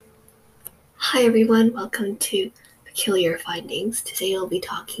Hi everyone, welcome to Peculiar Findings. Today we'll be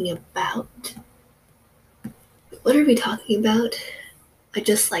talking about... What are we talking about? I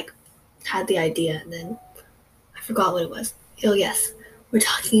just had the idea and then I forgot what it was. Oh yes, we're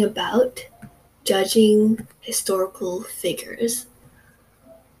talking about judging historical figures.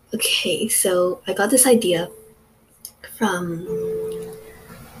 Okay, so I got this idea from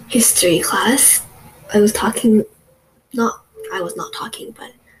history class. I was not talking,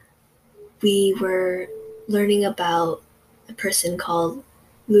 but we were learning about a person called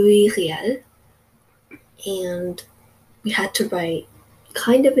Louis Riel, and we had to write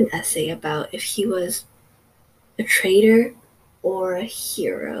kind of an essay about if he was a traitor or a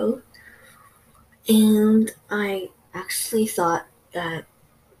hero. And I actually thought that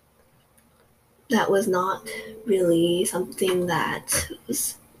that was not really something that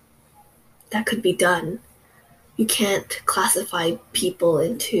could be done. You can't classify people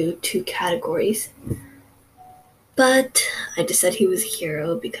into two categories. But I just said he was a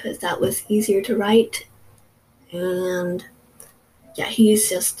hero because that was easier to write. And yeah, he's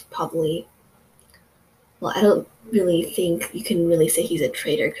just probably, well, I don't really think you can really say he's a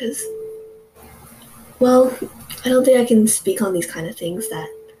traitor because, well, I don't think I can speak on these kind of things that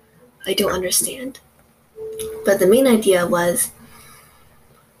I don't understand. But the main idea was,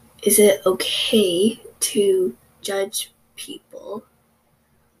 is it okay to judge people?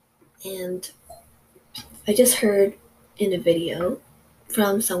 And I just heard in a video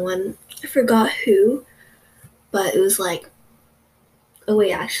from someone, I forgot who, but it was like, oh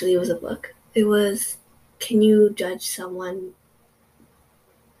wait, actually it was a book. It was, can you judge someone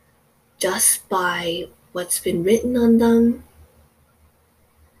just by what's been written on them?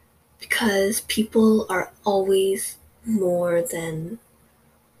 Because people are always more than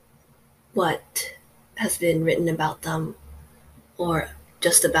what has been written about them or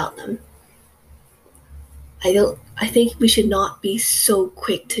just about them. I think we should not be so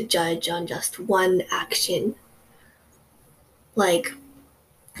quick to judge on just one action. Like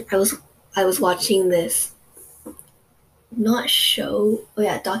I was I was watching this not show, oh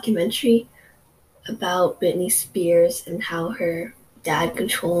yeah, documentary about Britney Spears and how her dad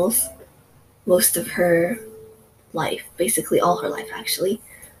controls most of her life, basically all her life actually.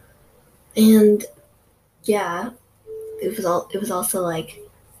 And yeah, it was also like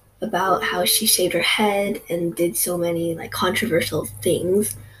about how she shaved her head and did so many like controversial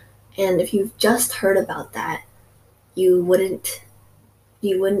things. And if you've just heard about that, you wouldn't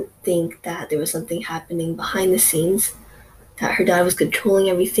think that there was something happening behind the scenes, that her dad was controlling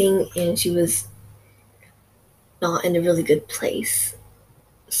everything and she was not in a really good place.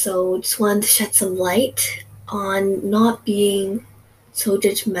 So just wanted to shed some light on not being so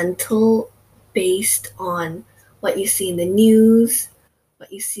judgmental based on what you see in the news,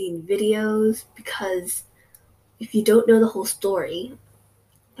 what you see in videos, because if you don't know the whole story,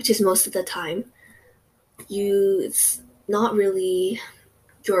 which is most of the time, it's not really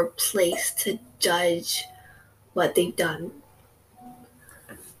your place to judge what they've done.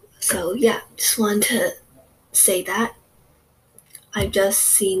 So yeah, just wanted to say that. I've just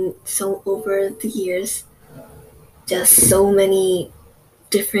seen so over the years just so many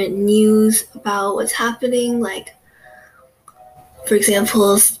different news about what's happening, like for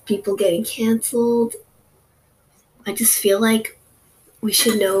example, people getting canceled. I just feel like we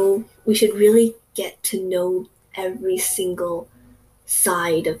should really get to know every single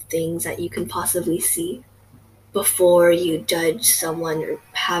side of things that you can possibly see before you judge someone or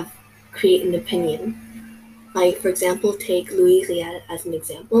create an opinion. Like for example, take Louis Riel as an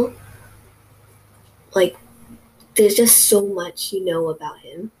example. Like there's just so much you know about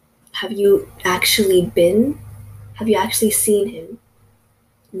him. Have you actually been? Have you actually seen him?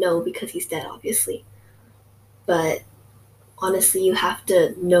 No, because he's dead, obviously. But honestly, you have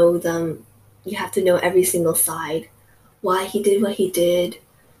to know them. You have to know every single side, why he did what he did.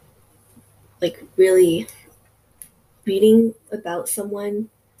 Like really, reading about someone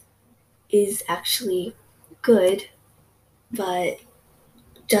is actually good, but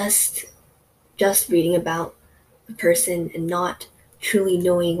just reading about a person and not truly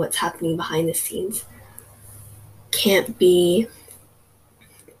knowing what's happening behind the scenes can't be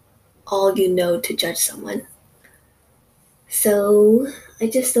all you know to judge someone. So I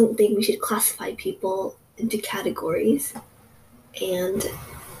just don't think we should classify people into categories and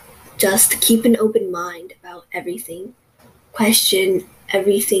just keep an open mind about everything. Question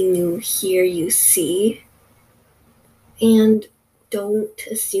everything you hear, you see, and don't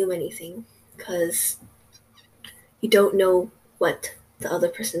assume anything because you don't know what the other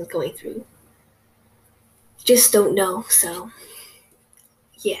person is going through. You just don't know, so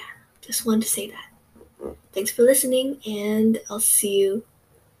yeah. Just wanted to say that. Thanks for listening, and I'll see you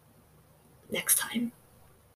next time.